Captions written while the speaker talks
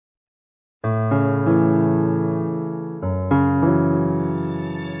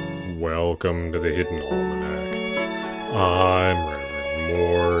welcome to the Hidden Almanac. I'm Reverend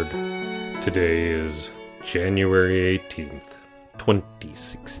Mord. Today is January 18th,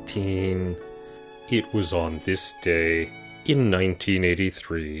 2016. It was on this day, in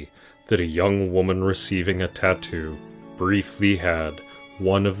 1983, that a young woman receiving a tattoo briefly had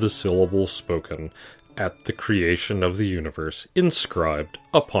one of the syllables spoken at the creation of the universe inscribed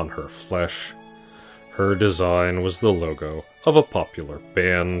upon her flesh. Her design was the logo of a popular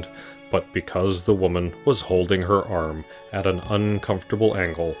band, but because the woman was holding her arm at an uncomfortable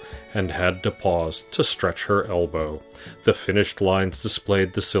angle and had to pause to stretch her elbow, the finished lines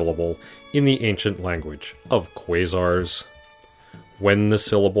displayed the syllable in the ancient language of quasars. When the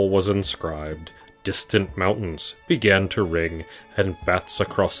syllable was inscribed, distant mountains began to ring, and bats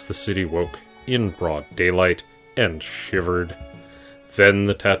across the city woke in broad daylight and shivered. Then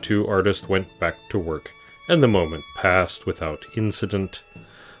the tattoo artist went back to work, and the moment passed without incident.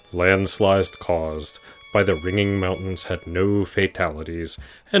 Landslides caused by the ringing mountains had no fatalities,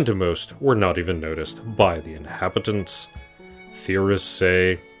 and most were not even noticed by the inhabitants. Theorists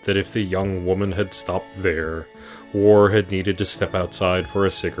say that if the young woman had stopped there, or had needed to step outside for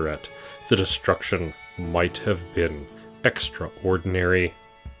a cigarette, the destruction might have been extraordinary.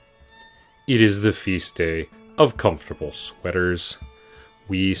 It is the feast day of comfortable sweaters.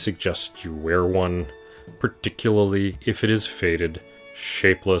 We suggest you wear one, particularly if it is faded,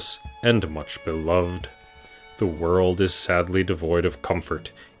 shapeless, and much beloved. The world is sadly devoid of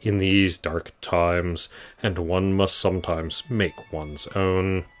comfort in these dark times, and one must sometimes make one's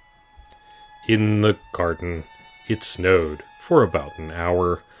own. In the garden, it snowed for about an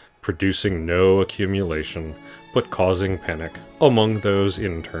hour, producing no accumulation, but causing panic among those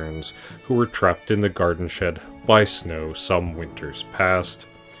interns who were trapped in the garden shed by snow some winters past.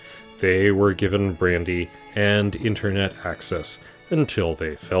 They were given brandy and internet access until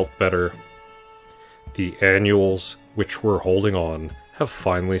they felt better. The annuals, which were holding on, have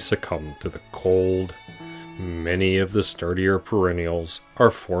finally succumbed to the cold. Many of the sturdier perennials are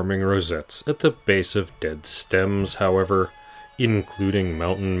forming rosettes at the base of dead stems, however, including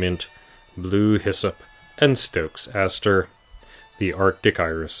mountain mint, blue hyssop, and Stokes aster. The Arctic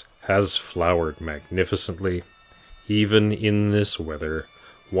iris has flowered magnificently. Even in this weather,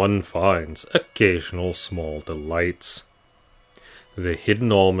 one finds occasional small delights. The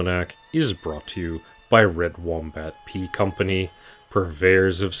Hidden Almanac is brought to you by Red Wombat Pea Company,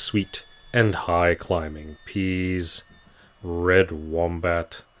 purveyors of sweet and high-climbing peas. Red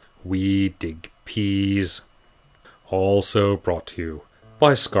Wombat, we dig peas. Also brought to you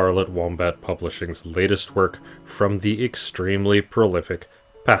by Scarlet Wombat Publishing's latest work from the extremely prolific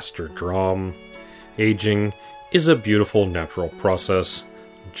Pastor Drom. Aging is a beautiful natural process,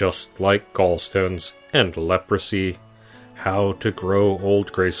 just like gallstones and leprosy. How to grow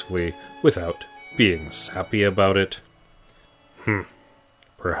old gracefully without being sappy about it.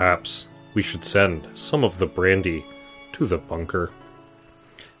 Perhaps we should send some of the brandy to the bunker.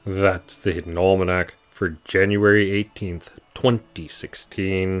 That's the Hidden Almanac for January 18th,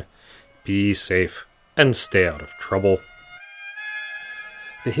 2016. Be safe and stay out of trouble.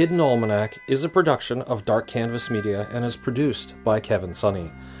 The Hidden Almanac is a production of Dark Canvas Media and is produced by Kevin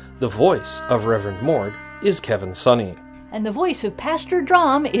Sonney. The voice of Reverend Mord is Kevin Sonney. And the voice of Pastor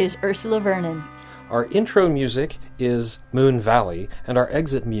Drom is Ursula Vernon. Our intro music is Moon Valley, and our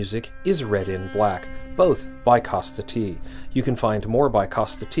exit music is Red in Black, both by Costa T. You can find more by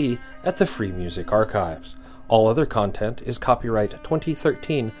Costa T at the Free Music Archives. All other content is copyright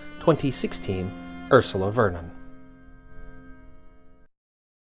 2013-2016, Ursula Vernon.